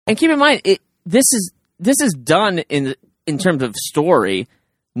And keep in mind, this is done in terms of story,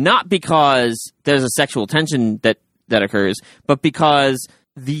 not because there's a sexual tension that occurs, but because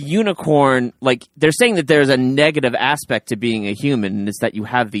the unicorn, like, they're saying that there's a negative aspect to being a human, and it's that you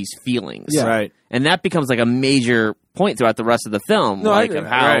have these feelings. Yeah. Right. And that becomes like a major point throughout the rest of the film. No, like, of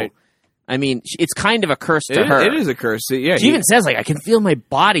how, right. I mean, it's kind of a curse to her. It is a curse. Yeah, she even says, like, I can feel my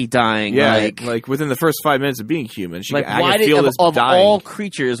body dying. Yeah, like within the first 5 minutes of being human. She like, I can feel this of dying. all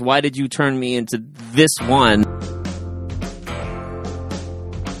creatures, why did you turn me into this one?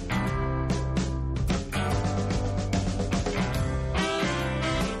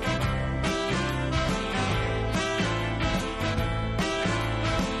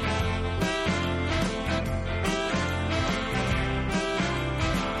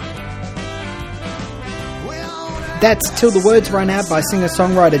 That's Till the Words Run Out by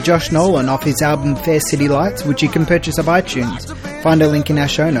singer-songwriter Josh Nolan off his album Fair City Lights, which you can purchase off iTunes. Find a link in our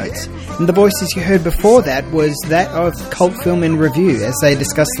show notes. And the voices you heard before that was that of Cult Film in Review as they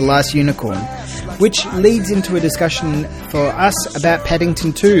discussed The Last Unicorn, which leads into a discussion for us about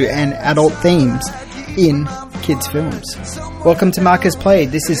Paddington 2 and adult themes in kids' films. Welcome to Marcus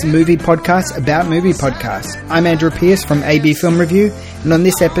Played. This is a movie podcast about movie podcasts. I'm Andrew Pierce from AB Film Review, and on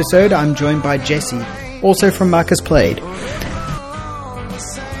this episode I'm joined by Jesse, also from Marcus Played. Is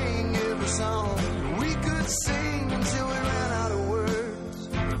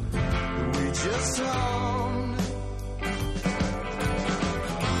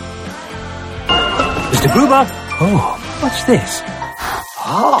the Gruber? Oh, what's this?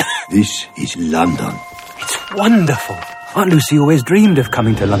 Ah, This is London. it's wonderful. Aunt Lucy always dreamed of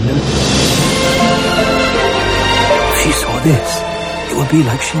coming to London. If she saw this, it would be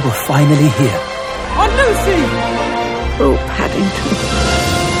like she were finally here. Aunt Lucy! Oh, Paddington.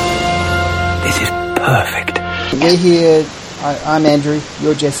 This is perfect. We're here, I'm Andrew,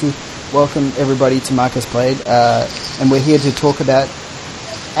 you're Jesse. Welcome everybody to Marcus Played, and we're here to talk about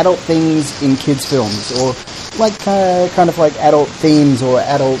adult things in kids' films, or like kind of like adult themes or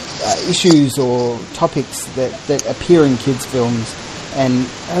adult issues or topics that appear in kids' films and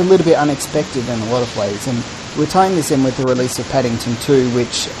are a little bit unexpected in a lot of ways. And we're tying this in with the release of Paddington 2,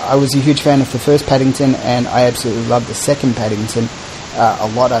 which I was a huge fan of the first Paddington, and I absolutely love the second Paddington a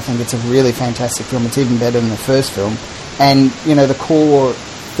lot. I think it's a really fantastic film. It's even better than the first film. And, you know, the core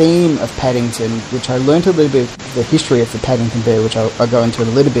theme of Paddington, which I learned a little bit of the history of the Paddington Bear, which I'll go into in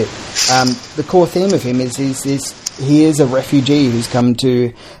a little bit. The core theme of him is he is a refugee who's come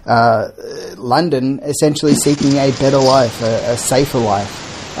to London essentially seeking a better life, a safer life.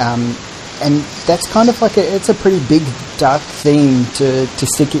 And that's kind of like it's a pretty big, dark theme to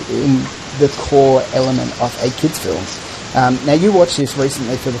stick it in the core element of a kids' film. Now, you watched this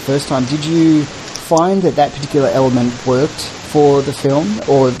recently for the first time. Did you find that particular element worked for the film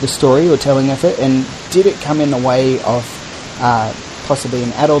or the story or telling of it? And did it come in the way of possibly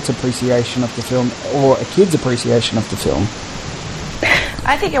an adult's appreciation of the film or a kid's appreciation of the film?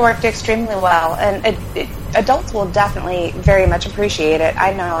 I think it worked extremely well, and adults will definitely very much appreciate it.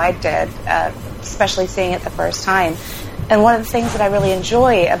 I know I did, especially seeing it the first time. And one of the things that I really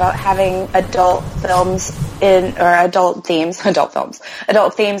enjoy about having adult themes in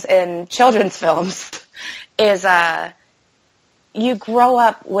children's films is you grow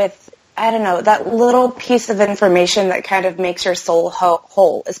up with, I don't know, that little piece of information that kind of makes your soul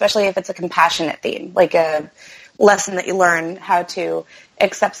whole, especially if it's a compassionate theme, like a lesson that you learn how to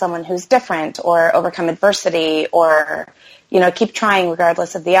accept someone who's different or overcome adversity or, you know, keep trying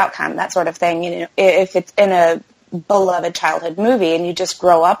regardless of the outcome, that sort of thing. You know, if it's in a beloved childhood movie and you just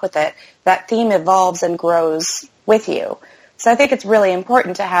grow up with it, that theme evolves and grows with you. So I think it's really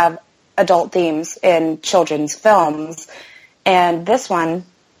important to have adult themes in children's films. And this one,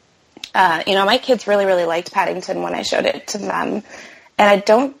 you know, my kids really, really liked Paddington when I showed it to them. And I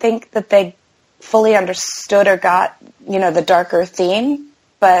don't think that they fully understood or got, you know, the darker theme,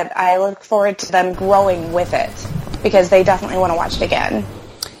 but I look forward to them growing with it because they definitely want to watch it again.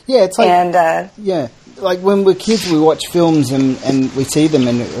 Yeah, it's like, like when we're kids, we watch films and we see them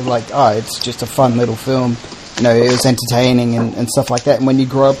and we're like, oh, it's just a fun little film. You know, it was entertaining and stuff like that. And when you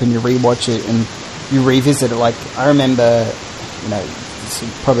grow up and you rewatch it and you revisit it, like I remember, you know, this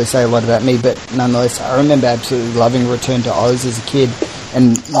would probably say a lot about me, but nonetheless, I remember absolutely loving Return to Oz as a kid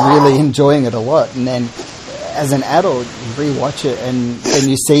and really enjoying it a lot. And then as an adult, you rewatch it and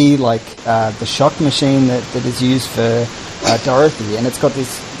you see like the shock machine that is used for Dorothy, and it's got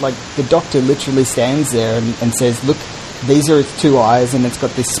this, like, the doctor literally stands there and says, look, these are its two eyes and it's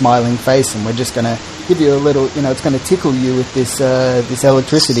got this smiling face and we're just going to give you a little, you know, it's going to tickle you with this this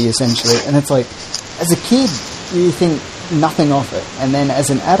electricity essentially. And it's like, as a kid, you think, nothing of it. And then as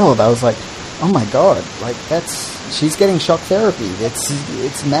an adult, I was like, oh my god, like she's getting shock therapy.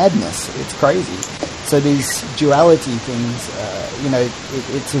 It's madness. It's crazy. So these duality things,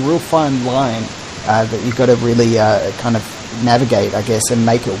 it's a real fine line that you've got to really kind of navigate, I guess, and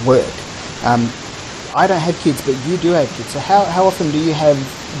make it work. I don't have kids, but you do have kids. So how often do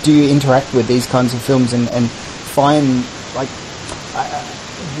you interact with these kinds of films and find, like,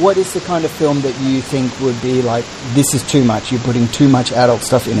 what is the kind of film that you think would be like, this is too much, you're putting too much adult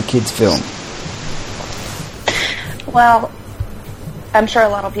stuff in a kid's film? Well, I'm sure a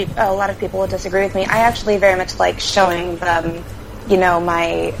lot of people will disagree with me. I actually very much like showing them,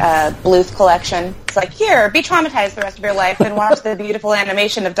 my Bluth collection. It's like, here, be traumatized the rest of your life and watch the beautiful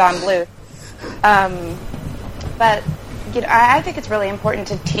animation of Don Bluth. But I think it's really important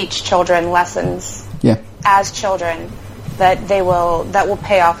to teach children lessons as children that will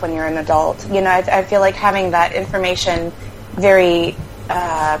pay off when you're an adult. I feel like having that information very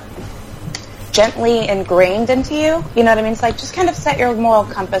gently ingrained into you. You know what I mean? It's like just kind of set your moral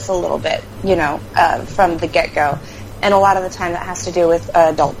compass a little bit, from the get-go. And a lot of the time that has to do with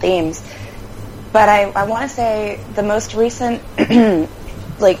adult themes. But I want to say the most recent,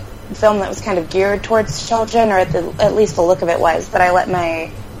 film that was kind of geared towards children, or at least the look of it was, that I let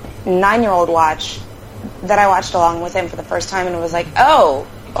my 9-year-old watch, that I watched along with him for the first time, and it was like, oh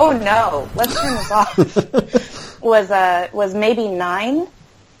no, let's turn this off, was Maybe 9.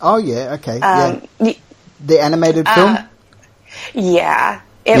 Oh, yeah, okay. The animated film? Yeah.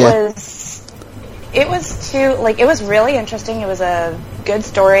 It was it was really interesting. It was a good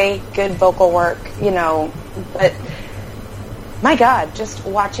story, good vocal work, but my God, just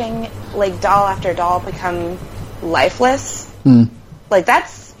watching, doll after doll become lifeless,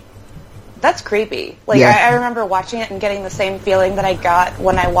 that's creepy. I remember watching it and getting the same feeling that I got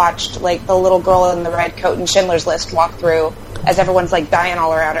when I watched, the little girl in the red coat in Schindler's List walk through as everyone's, dying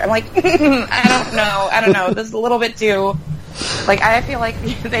all around her. I'm like, I don't know. This is a little bit too... I feel like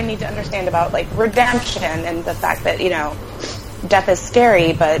they need to understand about, redemption and the fact that, death is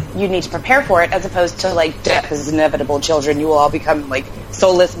scary, but you need to prepare for it, as opposed to, death is inevitable, children. You will all become,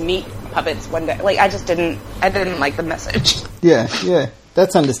 soulless meat puppets one day. I didn't like the message. Yeah.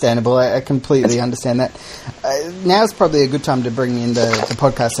 That's understandable. I completely understand that. Now's probably a good time to bring in the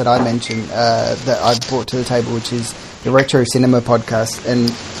podcast that I mentioned, that I brought to the table, which is the Retro Cinema Podcast. And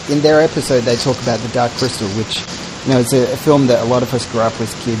in their episode, they talk about The Dark Crystal, which, it's a film that a lot of us grew up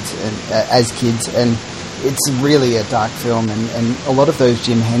with as kids, and it's really a dark film. And a lot of those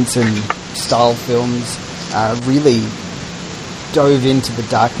Jim Henson-style films really dove into the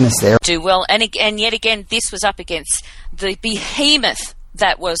darkness there. Do well, and yet again, this was up against the behemoth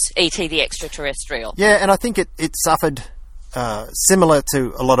that was E.T. the Extraterrestrial. Yeah, and I think it suffered, similar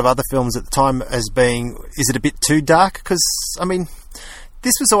to a lot of other films at the time, as being, is it a bit too dark? Because,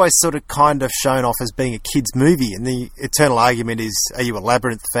 this was always sort of kind of shown off as being a kid's movie, and the eternal argument is, are you a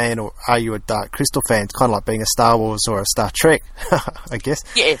Labyrinth fan or are you a Dark Crystal fan? It's kind of like being a Star Wars or a Star Trek, I guess.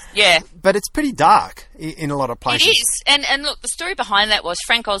 Yeah. But it's pretty dark in a lot of places. It is. And look, the story behind that was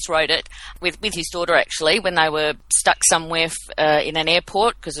Frank Oz wrote it with his daughter, actually, when they were stuck somewhere in an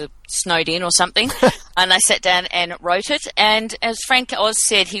airport because it snowed in or something. And they sat down and wrote it. And as Frank Oz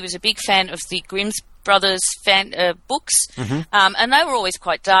said, he was a big fan of the Grimm's Brothers books, and they were always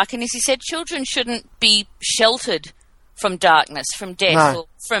quite dark. And as he said, children shouldn't be sheltered from darkness, from death, or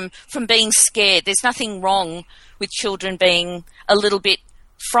from being scared. There's nothing wrong with children being a little bit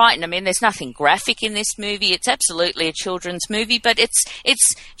frightened. There's nothing graphic in this movie. It's absolutely a children's movie, but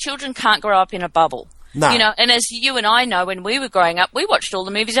it's children can't grow up in a bubble. No. And as you and I know, when we were growing up, we watched all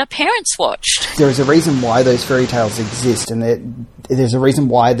the movies our parents watched. There is a reason why those fairy tales exist, and there's a reason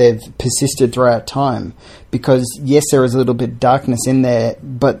why they've persisted throughout time. Because, yes, there is a little bit of darkness in there,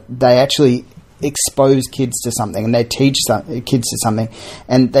 but they actually expose kids to something, and they teach kids to something,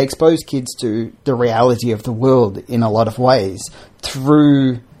 and they expose kids to the reality of the world in a lot of ways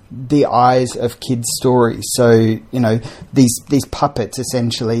through the eyes of kids' stories. So, these puppets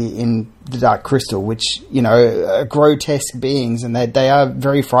essentially in The Dark Crystal, which, are grotesque beings, and they are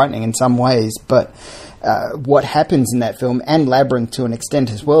very frightening in some ways, but what happens in that film, and Labyrinth to an extent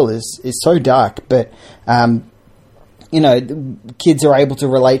as well, is so dark, but kids are able to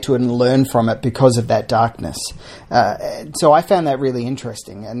relate to it and learn from it because of that darkness. So I found that really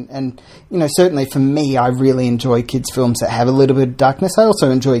interesting. And certainly for me, I really enjoy kids' films that have a little bit of darkness. I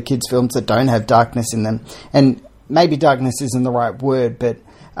also enjoy kids' films that don't have darkness in them. And maybe darkness isn't the right word, but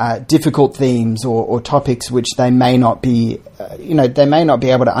difficult themes or topics which they may not be, they may not be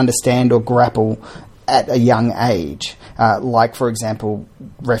able to understand or grapple at a young age. Like, for example,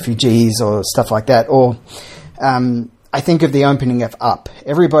 refugees or stuff like that. Or... I think of the opening of Up.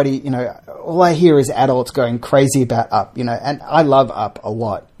 Everybody, all I hear is adults going crazy about Up, and I love Up a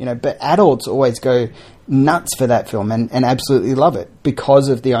lot, but adults always go nuts for that film and absolutely love it because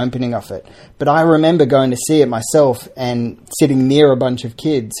of the opening of it. But I remember going to see it myself and sitting near a bunch of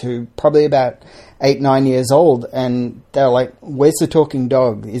kids who probably about 8, 9 years old, and they're like, where's the talking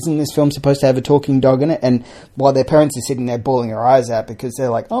dog? Isn't this film supposed to have a talking dog in it? And while their parents are sitting there bawling their eyes out because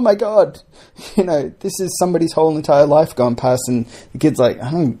they're like, oh my God, this is somebody's whole entire life gone past, and the kid's like, I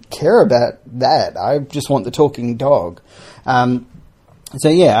don't care about that. I just want the talking dog. So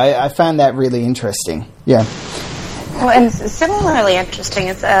yeah, I found that really interesting. Yeah. Well, and similarly interesting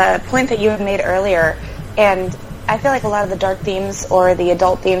is a point that you had made earlier, and I feel like a lot of the dark themes or the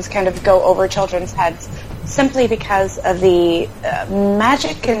adult themes kind of go over children's heads simply because of the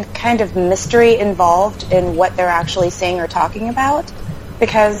magic and kind of mystery involved in what they're actually saying or talking about,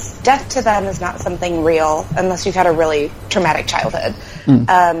 because death to them is not something real unless you've had a really traumatic childhood.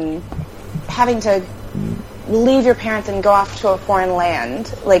 Having to leave your parents and go off to a foreign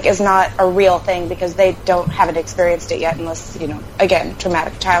land is not a real thing because they haven't experienced it yet unless, again,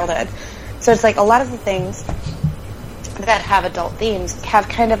 traumatic childhood. So it's like a lot of the things that have adult themes have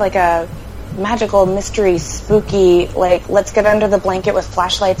kind of like a magical, mystery, spooky, let's get under the blanket with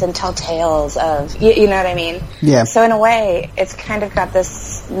flashlights and tell tales of, you know what I mean? Yeah. So in a way, it's kind of got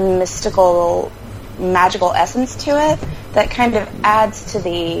this mystical, magical essence to it that kind of adds to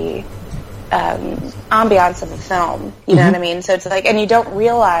the ambiance of the film. You know what I mean? So it's like, and you don't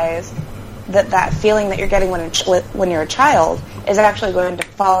realize that feeling that you're getting when you're a child is actually going to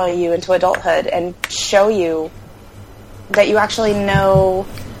follow you into adulthood and show you that you actually know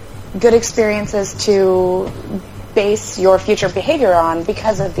good experiences to base your future behavior on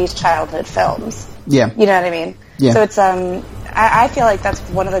because of these childhood films. Yeah. You know what I mean? Yeah. So it's, I feel like that's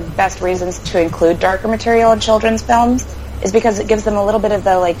one of the best reasons to include darker material in children's films, is because it gives them a little bit of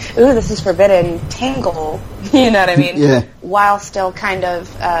the, ooh, this is forbidden tingle, you know what I mean? Yeah. While still kind of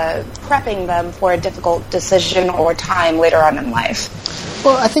prepping them for a difficult decision or time later on in life.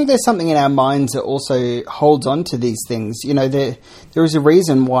 Well, I think there's something in our minds that also holds on to these things. There is a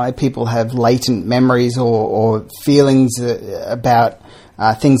reason why people have latent memories or feelings about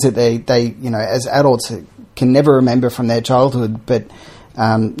things that they as adults can never remember from their childhood, but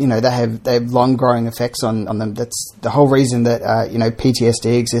they have long growing effects on them. That's the whole reason that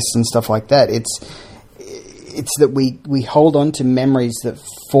PTSD exists and stuff like that. It's that we hold on to memories that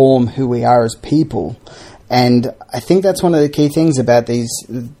form who we are as people. And I think that's one of the key things about these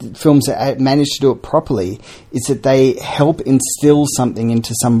films that manage to do it properly, is that they help instill something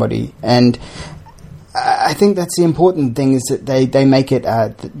into somebody. And I think that's the important thing, is that they make it,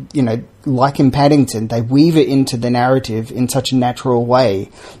 like in Paddington, they weave it into the narrative in such a natural way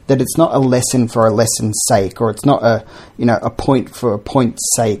that it's not a lesson for a lesson's sake, or it's not a point for a point's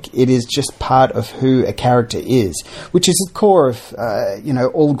sake. It is just part of who a character is, which is the core of,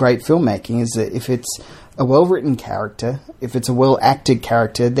 all great filmmaking, is that if it's a well-written character, if it's a well-acted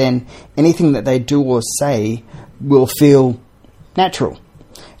character, then anything that they do or say will feel natural.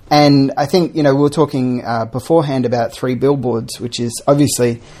 And I think, we were talking beforehand about 3 Billboards, which is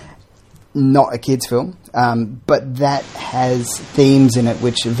obviously not a kid's film, but that has themes in it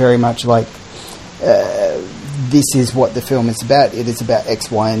which are very much like, this is what the film is about. It is about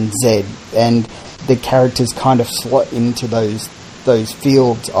X, Y, and Z. And the characters kind of slot into those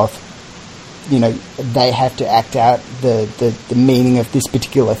fields of, they have to act out the meaning of this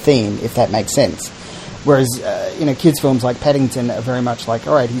particular theme, if that makes sense. Whereas, kids' films like Paddington are very much like,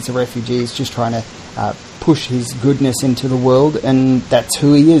 all right, he's a refugee, he's just trying to push his goodness into the world, and that's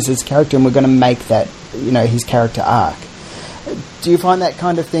who he is as a character, and we're going to make that, his character arc. Do you find that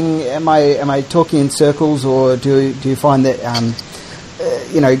kind of thing? Am I talking in circles, or do you find that,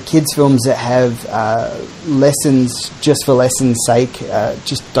 kids' films that have lessons just for lessons' sake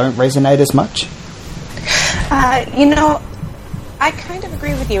just don't resonate as much? I kind of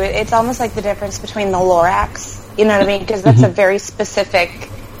agree with you. It's almost like the difference between the Lorax, you know what I mean? Because that's a very specific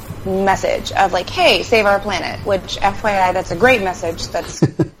message of hey, save our planet, which, FYI, that's a great message. That's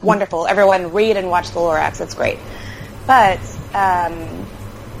wonderful. Everyone read and watch the Lorax. That's great. But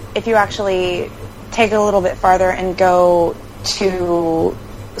if you actually take it a little bit farther and go to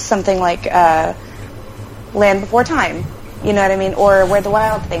something like Land Before Time, you know what I mean? Or Where the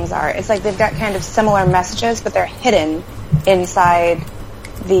Wild Things Are. It's like they've got kind of similar messages, but they're hidden inside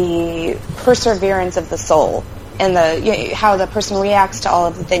the perseverance of the soul and how the person reacts to all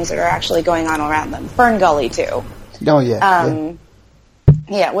of the things that are actually going on around them. Fern Gully, too. Oh, yeah.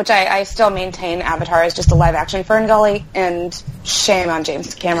 Yeah, which I still maintain Avatar is just a live-action Fern Gully, and shame on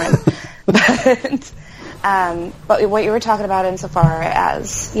James Cameron. But But what you were talking about insofar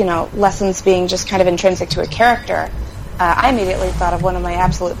as, lessons being just kind of intrinsic to a character, I immediately thought of one of my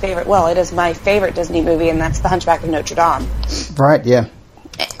absolute favorite, well, it is my favorite Disney movie, and that's The Hunchback of Notre Dame. Right, yeah.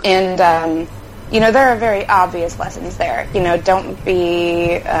 And, there are very obvious lessons there. Don't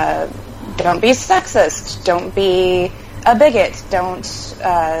be sexist. Don't be a bigot. Don't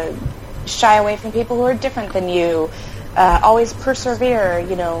shy away from people who are different than you. Always persevere,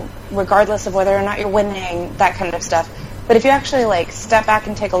 regardless of whether or not you're winning, that kind of stuff. But if you actually, step back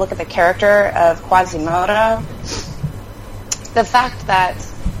and take a look at the character of Quasimodo, the fact that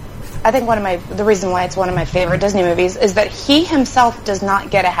I think the reason why it's one of my favorite Disney movies is that he himself does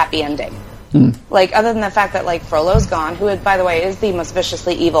not get a happy ending. Other than the fact that, Frollo's gone, who, by the way, is the most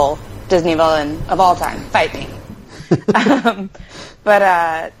viciously evil Disney villain of all time. Fight me.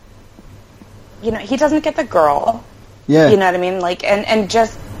 But he doesn't get the girl. Yeah. You know what I mean? And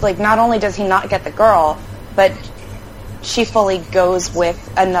just, not only does he not get the girl, but she fully goes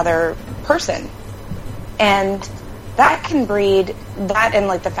with another person. And that can breed, that and,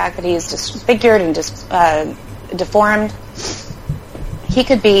 the fact that he's disfigured and deformed, he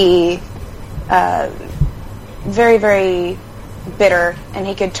could be very, very bitter, and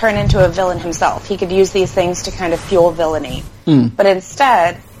he could turn into a villain himself. He could use these things to kind of fuel villainy. But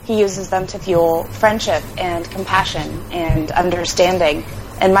instead, he uses them to fuel friendship and compassion and understanding.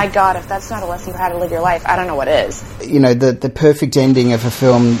 And my God, if that's not a lesson for how to live your life, I don't know what is. The perfect ending of a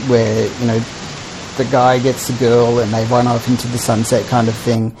film where, the guy gets the girl and they run off into the sunset kind of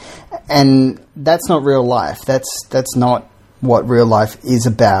thing. And that's not real life. That's not what real life is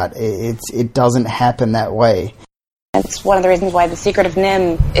about. It doesn't happen that way. That's one of the reasons why The Secret of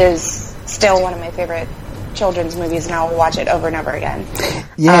NIMH is still one of my favorite children's movies, and I'll watch it over and over again.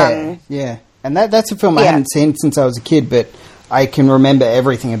 Yeah. And that's a film I hadn't seen since I was a kid, but I can remember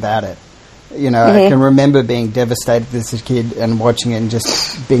everything about it. I can remember being devastated as a kid and watching it and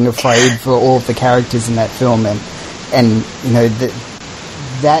just being afraid for all of the characters in that film, and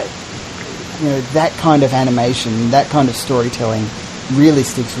that kind of animation, that kind of storytelling really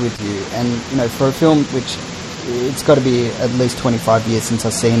sticks with you. And for a film which it's got to be at least 25 years since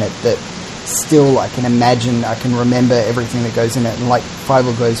I've seen it, that still I can remember everything that goes in it, and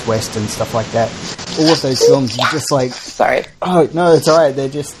Fievel Goes West and stuff like that. All of those films, you're just sorry. Oh no, it's alright. They're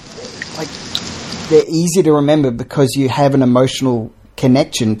just they're easy to remember because you have an emotional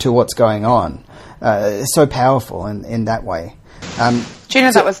connection to what's going on. It's so powerful in that way. Do you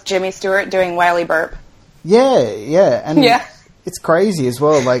know that was Jimmy Stewart doing Wiley Burp? Yeah, and it's crazy as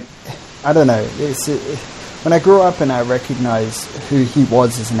well. I don't know. When I grew up and I recognised who he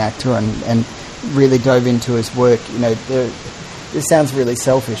was as an actor and really dove into his work, this sounds really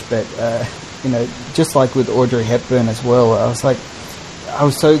selfish, but just like with Audrey Hepburn as well, I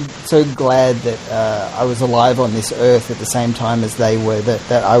was so glad that I was alive on this earth at the same time as they were,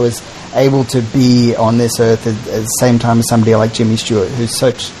 that I was able to be on this earth at the same time as somebody like Jimmy Stewart, who's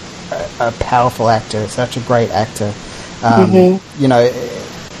such a powerful actor, such a great actor.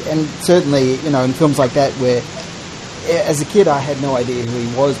 And certainly, in films like that where, as a kid, I had no idea who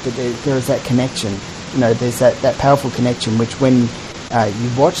he was, but there is that connection. There's that powerful connection, which when you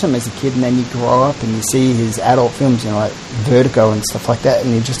watch them as a kid and then you grow up and you see his adult films, like Vertigo and stuff like that,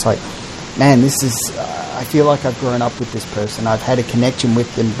 and you're just like, man, this is... I feel like I've grown up with this person. I've had a connection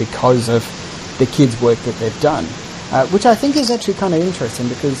with them because of the kids' work that they've done, which I think is actually kind of interesting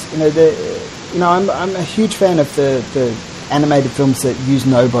because, I'm a huge fan of the animated films that use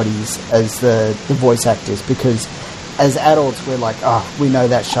nobodies as the voice actors, because as adults we're like, we know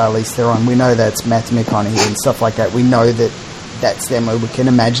that's Charlize Theron, we know that's Matthew McConaughey and stuff like that, we know that that's them, or we can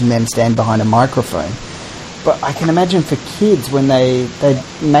imagine them stand behind a microphone. But I can imagine for kids, when they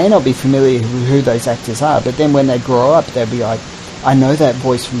may not be familiar with who those actors are, but then when they grow up they'll be like, I know that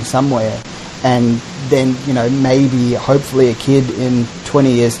voice from somewhere. And then, maybe hopefully a kid in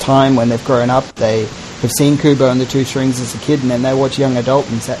 20 years time, when they've grown up, they have seen Kubo and the Two Strings as a kid, and then they watch Young Adult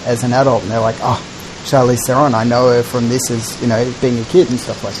as an adult, and they're like, Charlize Theron, I know her from this as, being a kid and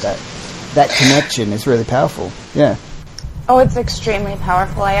stuff like that. That connection is really powerful. Yeah. Oh, it's extremely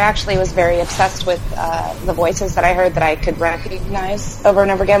powerful. I actually was very obsessed with the voices that I heard that I could recognize over and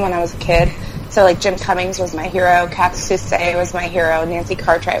over again when I was a kid. So, Jim Cummings was my hero, Kath Soucie was my hero, Nancy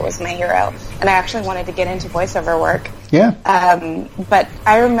Cartwright was my hero, and I actually wanted to get into voiceover work. Yeah. But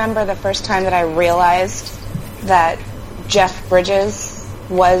I remember the first time that I realized that Jeff Bridges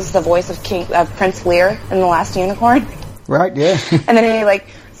was the voice of Prince Lear in The Last Unicorn. Right, yeah. And then he,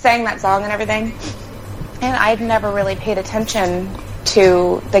 sang that song and everything. And I'd never really paid attention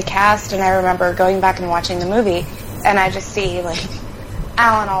to the cast, and I remember going back and watching the movie, and I just see,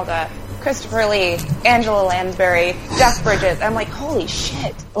 Alan Alda, Christopher Lee, Angela Lansbury, Jeff Bridges. I'm like, holy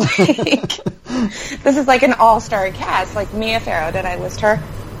shit. Like, this is like an all-star cast. Like Mia Farrow, did I list her?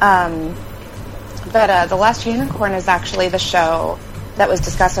 But The Last Unicorn is actually the show that was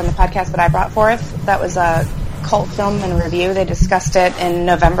discussed on the podcast that I brought forth. That was a cult film and review. They discussed it in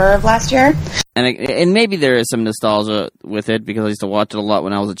November of last year. And maybe there is some nostalgia with it because I used to watch it a lot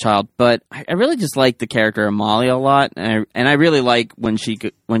when I was a child. But I really just like the character Amalia a lot, and I really like when she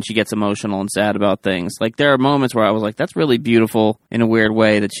gets emotional and sad about things. Like there are moments where I was like, that's really beautiful in a weird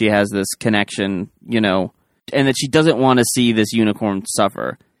way that she has this connection, you know, and that she doesn't want to see this unicorn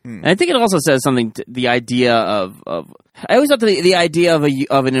suffer. And I think it also says something to the idea of I always thought the idea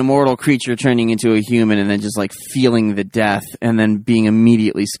of an immortal creature turning into a human and then just like feeling the death and then being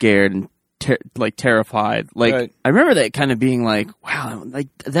immediately scared and terrified. Like right. I remember that kind of being like, wow,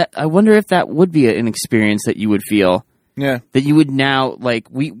 like that. I wonder if that would be an experience that you would feel. Yeah. That you would now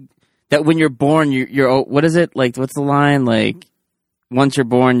that when you're born, you're what is it like? What's the line like? Once you're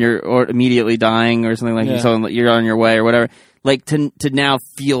born, you're immediately dying or something like that. So you're on your way or whatever. Like to now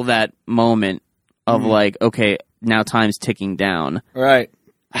feel that moment of like, okay, now time's ticking down. Right.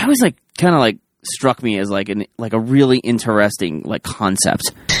 I always like kind of like struck me as like a really interesting like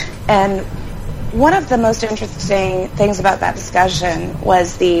concept. And one of the most interesting things about that discussion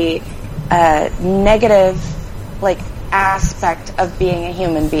was the negative like aspect of being a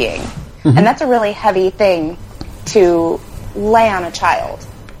human being. And that's a really heavy thing to lay on a child.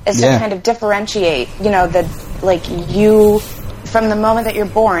 Is to kind of differentiate, you know, you, from the moment that you're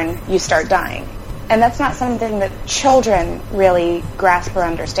born, you start dying. And that's not something that children really grasp or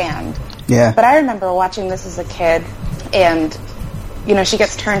understand. Yeah. But I remember watching this as a kid, and, you know, she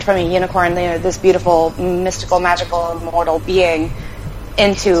gets turned from a unicorn, you know, this beautiful, mystical, magical, immortal being,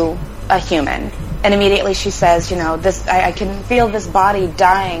 into a human. And immediately she says, you know, I can feel this body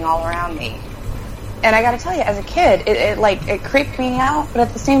dying all around me. And I got to tell you, as a kid, it creeped me out, but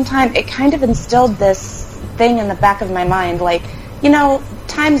at the same time, it kind of instilled this thing in the back of my mind, like, you know,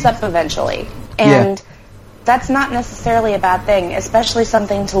 time's up eventually. And that's not necessarily a bad thing, especially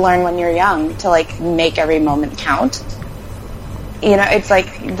something to learn when you're young, to, like, make every moment count. You know, it's like,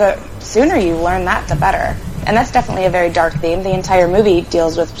 the sooner you learn that, the better. And that's definitely a very dark theme. The entire movie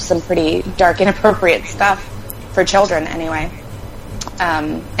deals with some pretty dark, inappropriate stuff for children, anyway.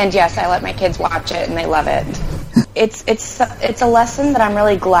 And yes, I let my kids watch it, and they love it. It's a lesson that I'm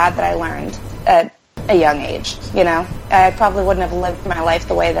really glad that I learned at a young age. You know, I probably wouldn't have lived my life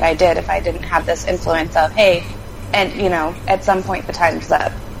the way that I did if I didn't have this influence of, hey, and you know, at some point the time's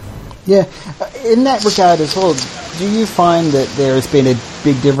up. Yeah, in that regard as well, do you find that there has been a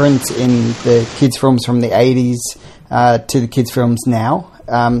big difference in the kids' films from the 80s to the kids' films now?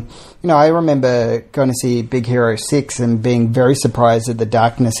 You know, I remember going to see Big Hero 6 and being very surprised at the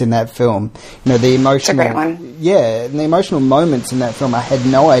darkness in that film. You know, the emotional... It's a great one. Yeah, and the emotional moments in that film I had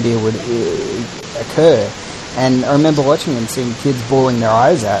no idea would occur. And I remember watching and seeing kids bawling their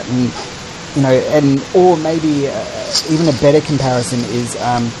eyes out. And, you know, or maybe even a better comparison is...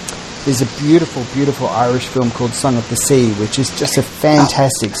 there's a beautiful, beautiful Irish film called Song of the Sea, which is just a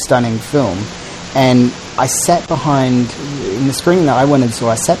fantastic, stunning film. And I sat behind, in the screening that I went and saw,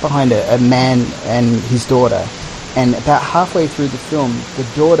 I sat behind a man and his daughter. And about halfway through the film, the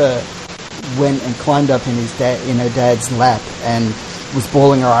daughter went and climbed up in her dad's lap and was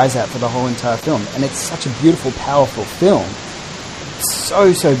bawling her eyes out for the whole entire film. And it's such a beautiful, powerful film.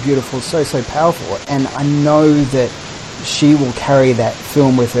 So, so beautiful, so, so powerful. And I know that she will carry that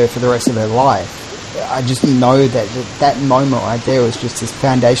film with her for the rest of her life. I just know that moment right there was just this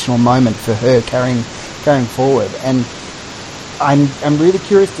foundational moment for her carrying forward. And I'm really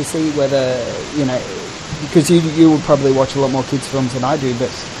curious to see whether, you know, because you will probably watch a lot more kids' films than I do,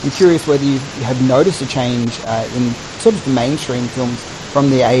 but I'm curious whether you have noticed a change in sort of the mainstream films from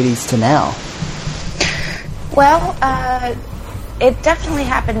the 80s to now. Well, it definitely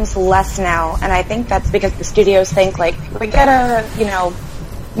happens less now, and I think that's because the studios think, like, we gotta, you know,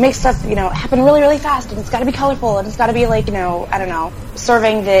 make stuff, you know, happen really, really fast, and it's gotta be colorful, and it's gotta be, like, you know, I don't know,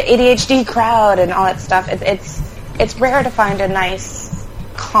 serving the ADHD crowd and all that stuff. It's rare to find a nice,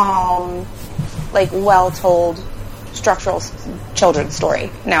 calm, like, well-told structural children's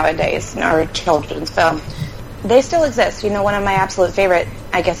story nowadays, or children's film. They still exist. You know, one of my absolute favorite,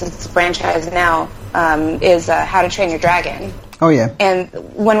 I guess it's a franchise now, is How to Train Your Dragon. Oh, yeah. And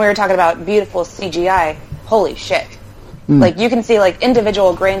when we were talking about beautiful CGI, holy shit. Like, you can see, like,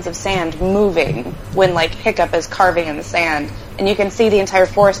 individual grains of sand moving when, like, Hiccup is carving in the sand. And you can see the entire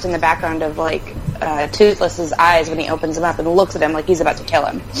forest in the background of, like, Toothless's eyes when he opens them up and looks at him like he's about to kill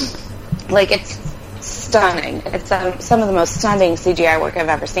him. Like, it's stunning. It's some of the most stunning CGI work I've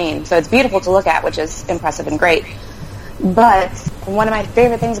ever seen. So it's beautiful to look at, which is impressive and great. But one of my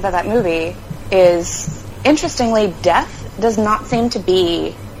favorite things about that movie is, interestingly, death does not seem to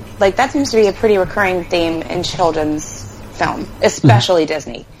be... Like, that seems to be a pretty recurring theme in children's film, especially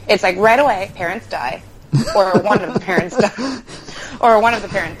Disney. It's like, right away, parents die. Or one of the parents dies. Or one of the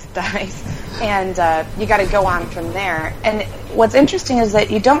parents dies. And you got to go on from there. And what's interesting is that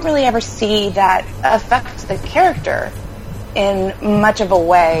you don't really ever see that affect the character in much of a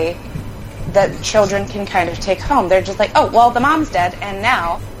way that children can kind of take home. They're just like, oh, well, the mom's dead, and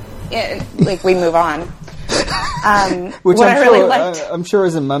now, like, we move on. Which what I really liked. I'm sure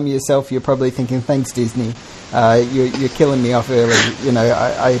as a mum yourself, you're probably thinking, thanks, Disney. You're killing me off early. You know,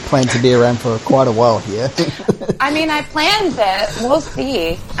 I plan to be around for quite a while here. I mean, I planned it. We'll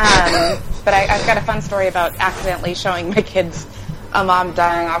see. But I've got a fun story about accidentally showing my kids a mom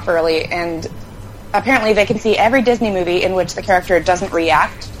dying off early, and apparently they can see every Disney movie in which the character doesn't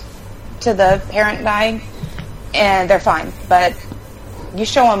react to the parent dying, and they're fine. But you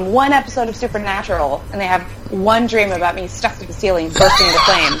show them one episode of Supernatural, and they have one dream about me stuck to the ceiling, bursting into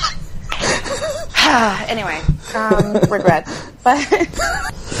flames. Anyway, regrets. But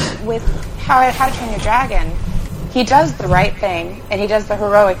with How to Train Your Dragon, he does the right thing, and he does the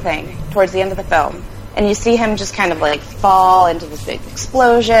heroic thing towards the end of the film. And you see him just kind of like fall into this big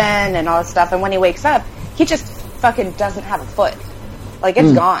explosion and all this stuff, and when he wakes up, he just fucking doesn't have a foot. Like,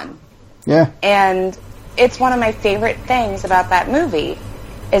 it's gone. Yeah. And it's one of my favorite things about that movie,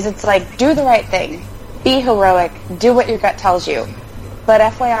 is it's like, do the right thing. Be heroic. Do what your gut tells you. But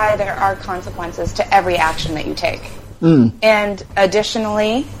FYI, there are consequences to every action that you take. And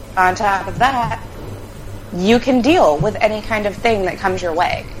additionally, on top of that, you can deal with any kind of thing that comes your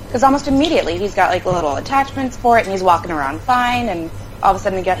way. Because almost immediately, he's got like little attachments for it, and he's walking around fine, and all of a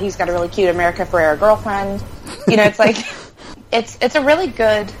sudden he's got a really cute America Ferrera girlfriend. You know, it's like, it's a really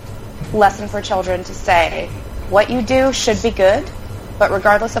good lesson for children to say, what you do should be good, but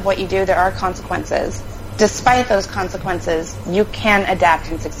regardless of what you do, there are consequences. Despite those consequences, you can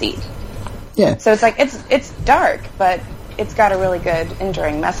adapt and succeed. Yeah. So it's like, it's dark, but it's got a really good,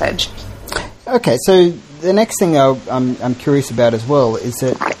 enduring message. Okay, so the next thing I'm curious about as well is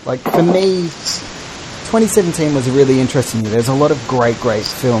that, like, for me, 2017 was a really interesting year. There's a lot of great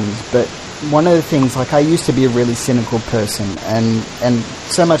films, but one of the things, like, I used to be a really cynical person, and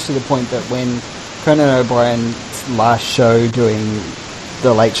so much to the point that when Conan O'Brien's last show doing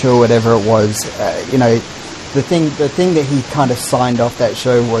The Late Show or whatever it was, you know, the thing that he kind of signed off that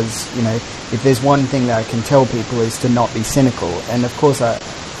show was, you know, if there's one thing that I can tell people is to not be cynical. And of course,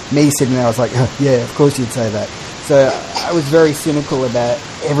 me sitting there, I was like, oh, yeah, of course you'd say that. So I was very cynical about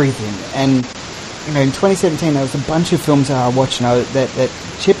everything. And, you know, in 2017, there was a bunch of films that I watched that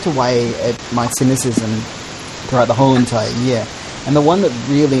chipped away at my cynicism throughout the whole entire year. And the one that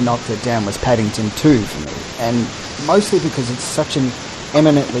really knocked it down was Paddington 2 for me. And mostly because it's such an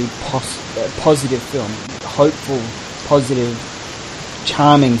eminently positive film, hopeful, positive,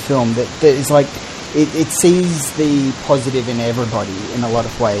 charming film that is like, it sees the positive in everybody in a lot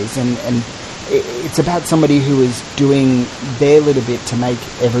of ways, and it's about somebody who is doing their little bit to make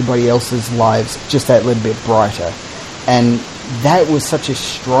everybody else's lives just that little bit brighter. And that was such a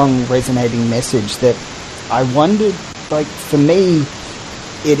strong, resonating message that I wondered, like, for me,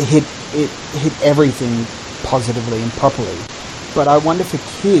 it hit everything positively and properly. But I wonder for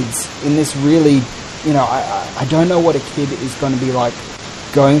kids in this really, you know, I don't know what a kid is going to be like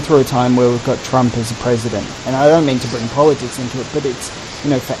going through a time where we've got Trump as a president. And I don't mean to bring politics into it, but it's, you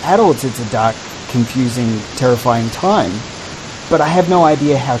know, for adults it's a dark, confusing, terrifying time. But I have no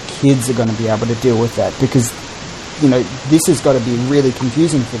idea how kids are going to be able to deal with that, because, you know, this has got to be really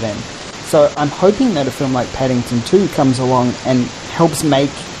confusing for them. So I'm hoping that a film like Paddington 2 comes along and helps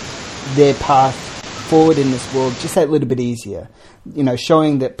make their path forward in this world just that little bit easier. You know,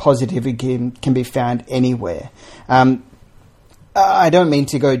 showing that positivity can be found anywhere. I don't mean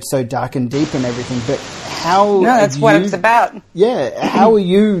to go so dark and deep and everything, but how... No, that's what it's about. Yeah, how are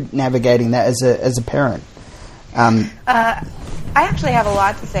you navigating that as a parent? I actually have a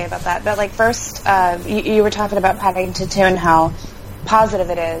lot to say about that, but like first, you were talking about Paddington 2 and how positive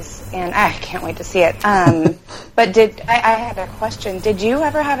it is, and I can't wait to see it. But I had a question. Did you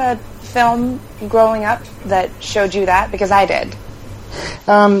ever have a film growing up that showed you that? Because I did.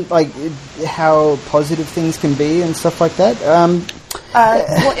 Like how positive things can be and stuff like that.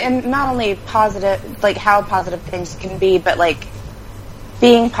 Well, and not only positive, like how positive things can be, but like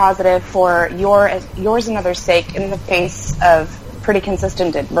being positive for yours and others' sake in the face of pretty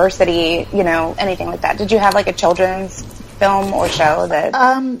consistent adversity, you know, anything like that. Did you have like a children's film or show that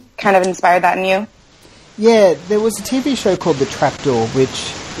kind of inspired that in you? Yeah, there was a TV show called The Trapdoor,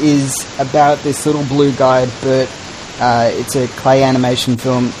 which is about this little blue-eyed Bert. It's a clay animation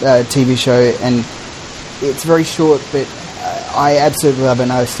film, TV show, and it's very short, but I absolutely love it,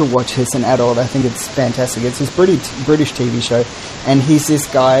 and I still watch it as an adult. I think it's fantastic. It's this British TV show, and he's this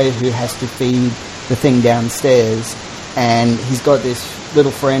guy who has to feed the thing downstairs, and he's got this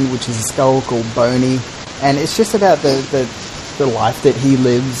little friend, which is a skull called Boney, and it's just about the life that he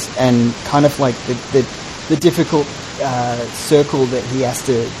lives, and kind of like the difficult circle that he has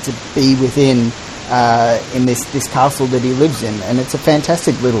to be within in this castle that he lives in. And it's a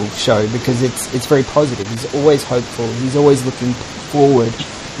fantastic little show because it's very positive. He's always hopeful. He's always looking forward.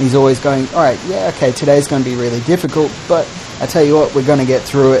 He's always going, all right, yeah, okay, today's going to be really difficult, but I tell you what, we're going to get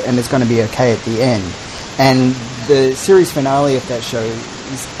through it and it's going to be okay at the end. And the series finale of that show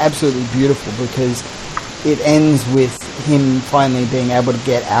is absolutely beautiful because it ends with him finally being able to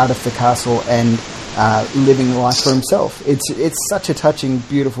get out of the castle and living life for himself. It's such a touching,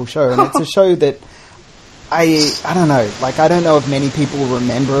 beautiful show, and it's a show that I don't know, like I don't know if many people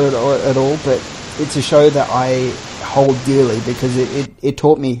remember it at all, but it's a show that I hold dearly because it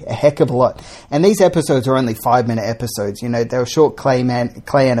taught me a heck of a lot. And these episodes are only 5-minute episodes, you know, they're short clay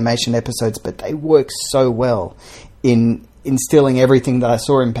animation episodes, but they work so well in instilling everything that I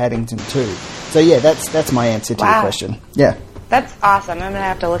saw in Paddington 2. So yeah, that's my answer to your question. Yeah. That's awesome. I'm going to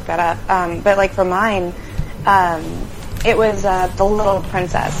have to look that up. But like for mine, it was The Little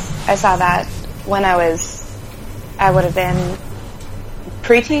Princess. I saw that when I would have been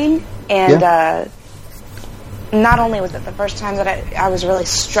preteen, and not only was it the first time that I was really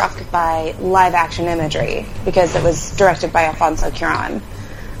struck by live action imagery because it was directed by Alfonso Cuarón.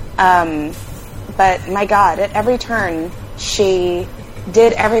 But my God, at every turn, she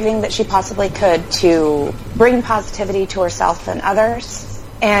did everything that she possibly could to bring positivity to herself and others.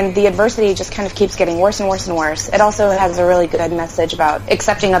 And the adversity just kind of keeps getting worse and worse and worse. It also has a really good message about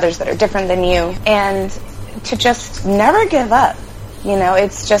accepting others that are different than you and to just never give up. You know,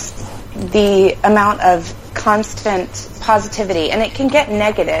 it's just the amount of constant positivity. And it can get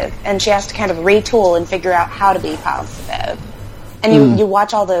negative, and she has to kind of retool and figure out how to be positive. And you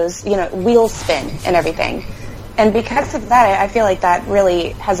watch all those, you know, wheels spin and everything. And because of that, I feel like that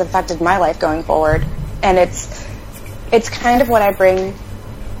really has affected my life going forward. And it's kind of what I bring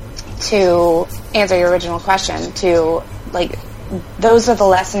to answer your original question, to, like, those are the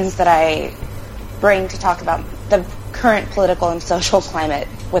lessons that I bring to talk about the current political and social climate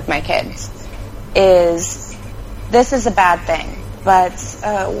with my kids. Is this is a bad thing, but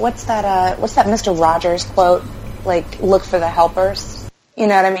what's that Mr. Rogers quote? Like, look for the helpers. You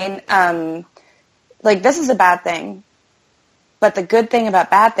know what I mean? Like, this is a bad thing, but the good thing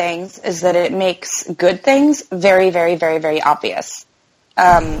about bad things is that it makes good things very, very, very, very obvious.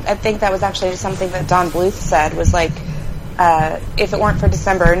 I think that was actually something that Don Bluth said, was like, if it weren't for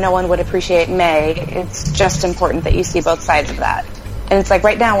December, no one would appreciate May. It's just important that you see both sides of that. And it's like,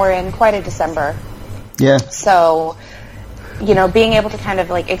 right now we're in quite a December. Yeah. So, you know, being able to kind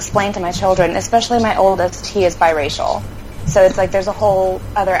of, like, explain to my children, especially my oldest, he is biracial. So it's like there's a whole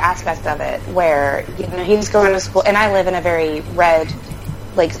other aspect of it where, you know, he's going to school, and I live in a very red,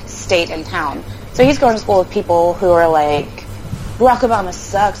 like, state and town. So he's going to school with people who are like, Barack Obama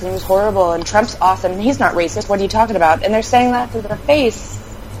sucks and he was horrible and Trump's awesome and he's not racist. What are you talking about? And they're saying that to the face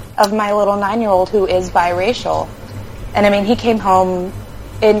of my little 9-year-old who is biracial. And I mean, he came home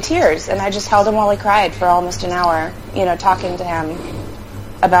in tears, and I just held him while he cried for almost an hour, you know, talking to him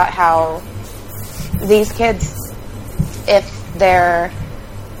about how these kids, if their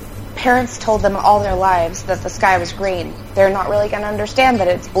parents told them all their lives that the sky was green, they're not really going to understand that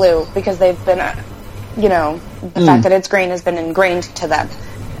it's blue because they've been, you know, the fact that it's green has been ingrained to them.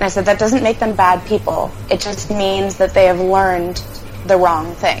 And I said, that doesn't make them bad people. It just means that they have learned the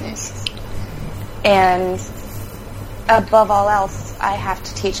wrong things. And above all else, I have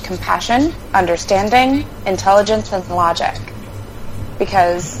to teach compassion, understanding, intelligence, and logic.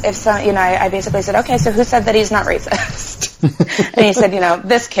 Because if some, you know, I basically said, okay, so who said that he's not racist? And he said, you know,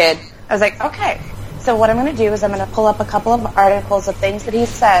 this kid. I was like, okay. So what I'm going to do is I'm going to pull up a couple of articles of things that he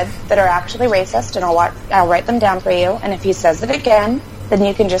said that are actually racist, and I'll write them down for you. And if he says it again, then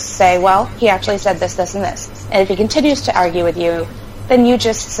you can just say, well, he actually said this, this, and this. And if he continues to argue with you, then you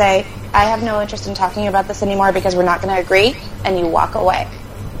just say, I have no interest in talking about this anymore because we're not going to agree, and you walk away.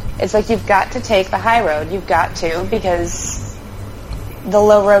 It's like you've got to take the high road. You've got to, because the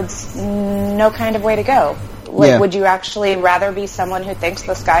low road's no kind of way to go. Like, yeah. Would you actually rather be someone who thinks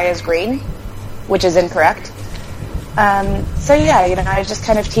the sky is green, which is incorrect? So yeah, you know, I just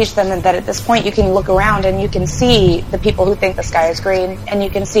kind of teach them that at this point you can look around and you can see the people who think the sky is green, and you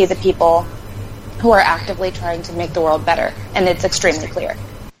can see the people who are actively trying to make the world better, and it's extremely clear.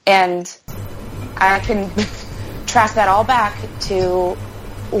 And I can track that all back to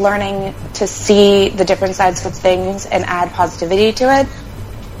learning to see the different sides of things and add positivity to it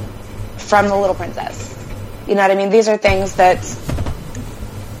from The Little Princess. You know what I mean? These are things that,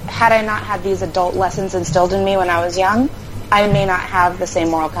 had I not had these adult lessons instilled in me when I was young, I may not have the same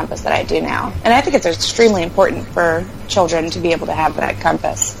moral compass that I do now. And I think it's extremely important for children to be able to have that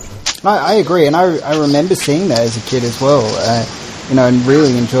compass. I agree, and I remember seeing that as a kid as well, and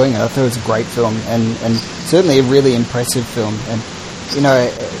really enjoying it. I thought it was a great film, and certainly a really impressive film. And,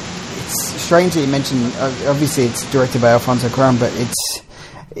 it's strange that you mentioned, obviously it's directed by Alfonso Cuarón, but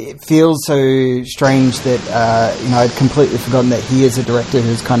it feels so strange that, I'd completely forgotten that he is a director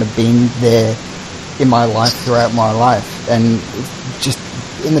who's kind of been there in my life throughout my life, and just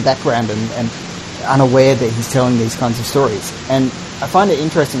in the background and unaware that he's telling these kinds of stories. And I find it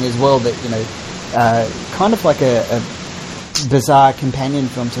interesting as well that, kind of like a bizarre companion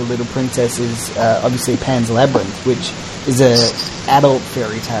film to Little Princess is obviously Pan's Labyrinth, which is a adult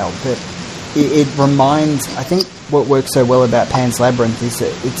fairy tale, but it reminds, I think what works so well about Pan's Labyrinth is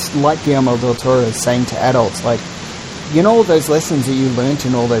that it's like Guillermo del Toro is saying to adults, like, all those lessons that you learnt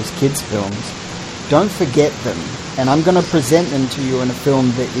in all those kids' films, don't forget them, and I'm going to present them to you in a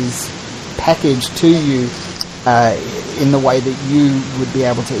film that is packaged to you in the way that you would be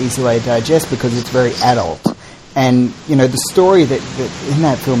able to easily digest, because it's very adult. And, the story that in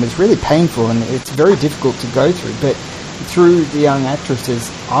that film is really painful, and it's very difficult to go through, but through the young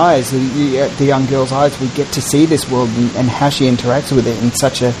actress's eyes, the young girl's eyes, we get to see this world and how she interacts with it in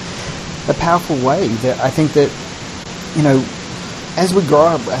such a powerful way that I think that, as we grow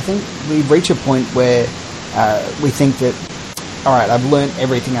up, I think we reach a point where we think that, all right, I've learned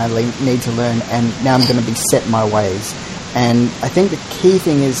everything I need to learn, and now I'm going to be set in my ways. And I think the key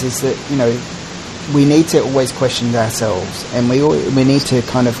thing is that, we need to always question ourselves, and we need to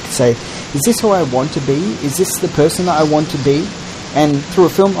kind of say, is this who I want to be? Is this the person that I want to be? And through a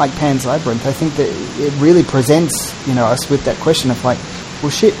film like Pan's Labyrinth, I think that it really presents, us with that question of like, well,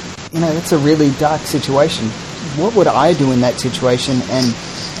 shit, that's a really dark situation. What would I do in that situation, and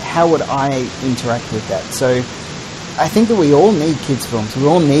how would I interact with that? So I think that we all need kids' films. We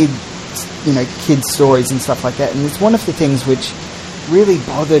all need, kids' stories and stuff like that. And it's one of the things which really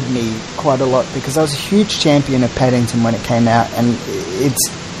bothered me quite a lot, because I was a huge champion of Paddington when it came out, and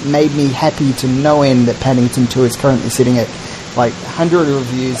it's made me happy to no end that Paddington 2 is currently sitting at like 100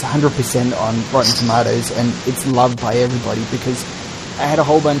 reviews, 100% on Rotten Tomatoes, and it's loved by everybody, because I had a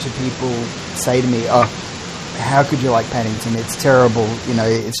whole bunch of people say to me, oh, how could you like Paddington? It's terrible,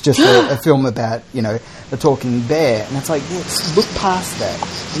 it's just a film about, a talking bear. And it's like, yes, look past that.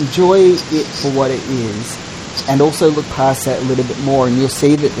 Enjoy it for what it is, and also look past that a little bit more, and you'll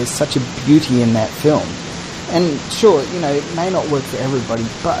see that there's such a beauty in that film. And sure, it may not work for everybody,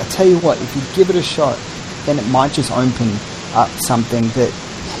 but I tell you what, if you give it a shot, then it might just open up something that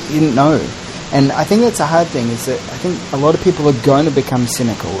you didn't know. And I think that's a hard thing, is that I think a lot of people are going to become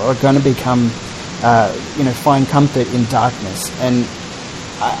cynical, or are going to become, find comfort in darkness. And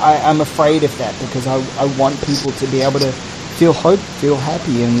I'm afraid of that, because I want people to be able to feel hope, feel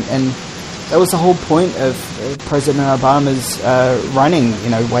happy, and that was the whole point of President Obama's running,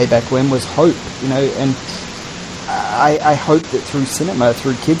 way back when, was hope, and I hope that through cinema,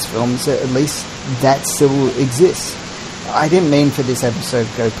 through kids' films, that at least that still exists. I didn't mean for this episode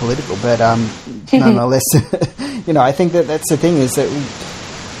to go political, but nonetheless, I think that that's the thing, is that,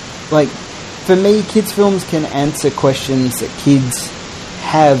 like, for me, kids' films can answer questions that kids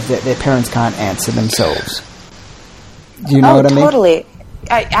have that their parents can't answer themselves. Do you know what I mean? Totally.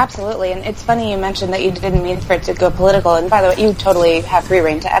 Absolutely, and it's funny you mentioned that you didn't mean for it to go political, and by the way, you totally have free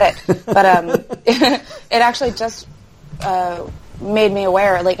reign to edit, but it actually just made me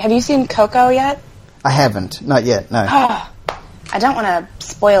aware, like, have you seen Coco yet? I haven't, not yet, no. I don't want to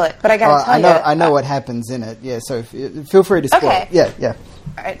spoil it, but I gotta tell you. I know what happens in it, yeah, so feel free to spoil it. Yeah.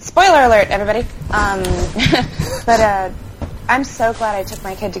 Alright, spoiler alert, everybody. But I'm so glad I took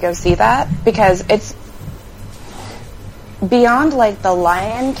my kid to go see that, because it's beyond, like, The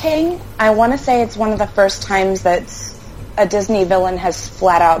Lion King. I want to say it's one of the first times that a Disney villain has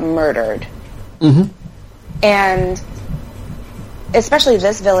flat out murdered. Mm-hmm. And especially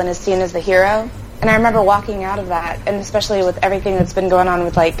this villain is seen as the hero. And I remember walking out of that, and especially with everything that's been going on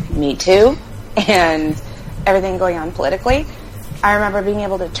with, like, Me Too and everything going on politically, I remember being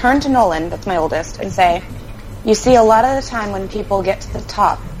able to turn to Nolan, that's my oldest, and say, you see, a lot of the time when people get to the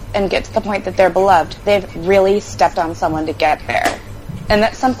top and get to the point that they're beloved, they've really stepped on someone to get there. And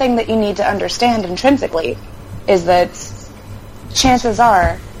that's something that you need to understand intrinsically, is that chances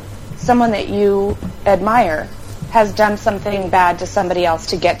are someone that you admire has done something bad to somebody else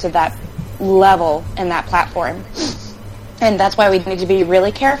to get to that level and that platform. And that's why we need to be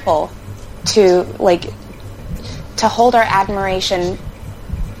really careful to hold our admiration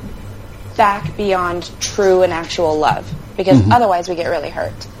back beyond true and actual love, because otherwise we get really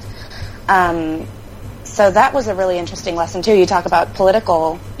hurt. So that was a really interesting lesson too. You talk about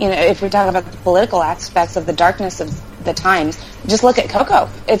political, if we talk about the political aspects of the darkness of the times, just look at Coco.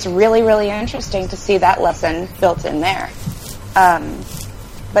 It's really, really interesting to see that lesson built in there.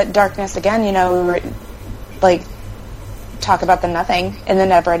 But darkness, again, talk about the nothing in the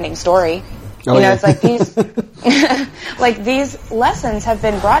never-ending story. It's like these, these lessons have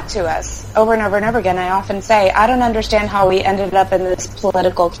been brought to us over and over and over again. I often say, I don't understand how we ended up in this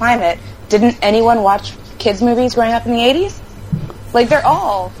political climate. Didn't anyone watch kids' movies growing up in the 80s? They're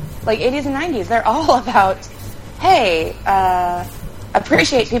all, 80s and 90s, they're all about, hey,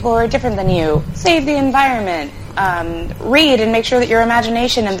 appreciate people who are different than you, save the environment, read and make sure that your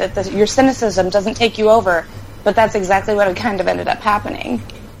imagination and that your cynicism doesn't take you over. But that's exactly what kind of ended up happening,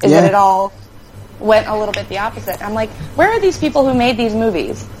 is that it all went a little bit the opposite. I'm like, where are these people who made these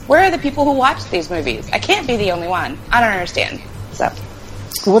movies? Where are the people who watched these movies? I can't be the only one. I don't understand. So,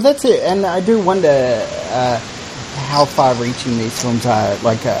 well, that's it. And I do wonder how far-reaching these films are.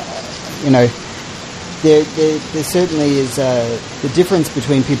 There certainly is the difference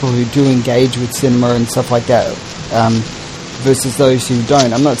between people who do engage with cinema and stuff like that versus those who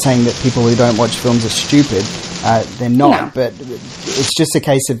don't. I'm not saying that people who don't watch films are stupid. They're not, no. But it's just a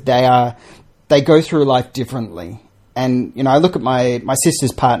case of they go through life differently. And, I look at my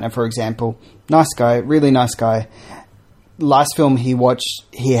sister's partner, for example. Nice guy, really nice guy. Last film he watched,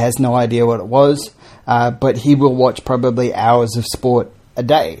 he has no idea what it was, but he will watch probably hours of sport a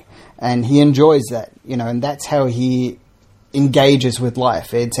day. And he enjoys that, and that's how he engages with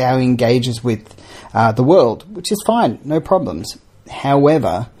life. It's how he engages with the world, which is fine, no problems.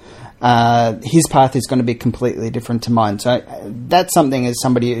 However, his path is going to be completely different to mine. So that's something, as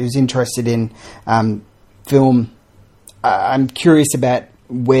somebody who's interested in film, I'm curious about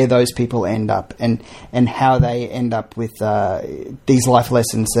where those people end up and how they end up with these life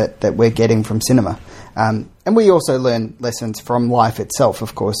lessons that we're getting from cinema. And we also learn lessons from life itself,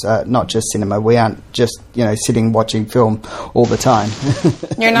 of course, not just cinema. We aren't just, sitting watching film all the time.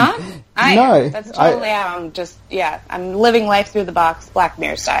 You're not? No. That's totally how I'm living life through the box, Black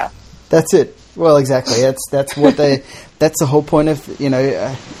Mirror style. That's it. Well, exactly. That's what that's the whole point of,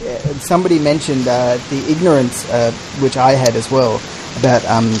 somebody mentioned the ignorance, which I had as well, about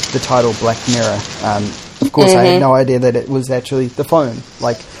the title Black Mirror. Of course, I had no idea that it was actually the phone,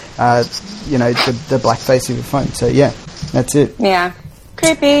 the black face of your phone. So, yeah, that's it. Yeah.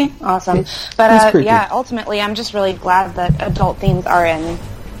 Creepy. Awesome. But, ultimately, I'm just really glad that adult themes are in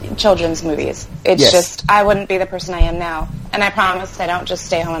children's movies. It's just, I wouldn't be the person I am now. And I promise I don't just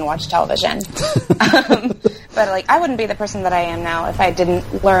stay home and watch television. But, I wouldn't be the person that I am now if I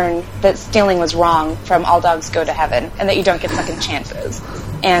didn't learn that stealing was wrong from All Dogs Go to Heaven, and that you don't get second chances.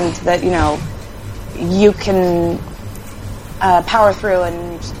 And that, you can power through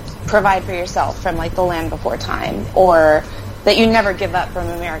and provide for yourself from, The Land Before Time, or that you never give up from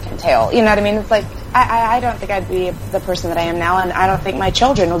American Tail. You know what I mean? It's I don't think I'd be the person that I am now, and I don't think my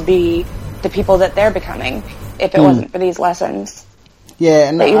children would be the people that they're becoming if it wasn't for these lessons. Yeah,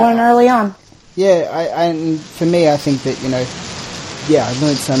 and that you learn early on. Yeah, and for me, I think that, I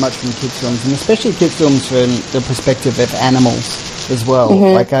learned so much from kids' films, and especially kids' films from the perspective of animals as well.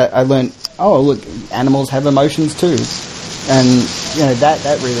 I learned, look, animals have emotions too. And,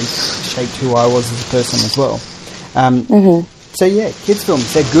 that really shaped who I was as a person as well. So, kids'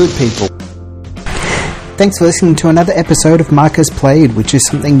 films, they're good, people. Thanks for listening to another episode of Marcus Played, which is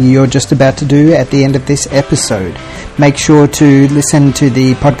something you're just about to do at the end of this episode. Make sure to listen to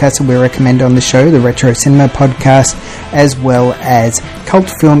the podcasts that we recommend on the show, the Retro Cinema Podcast, as well as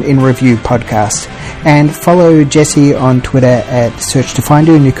Cult Film in Review Podcast. And follow Jesse on Twitter at Search to Find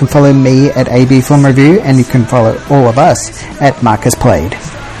You, and you can follow me at AB Film Review, and you can follow all of us at Marcus Played.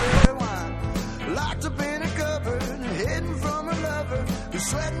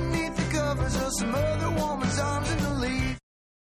 Sweating 'neath the covers of some other woman's arms.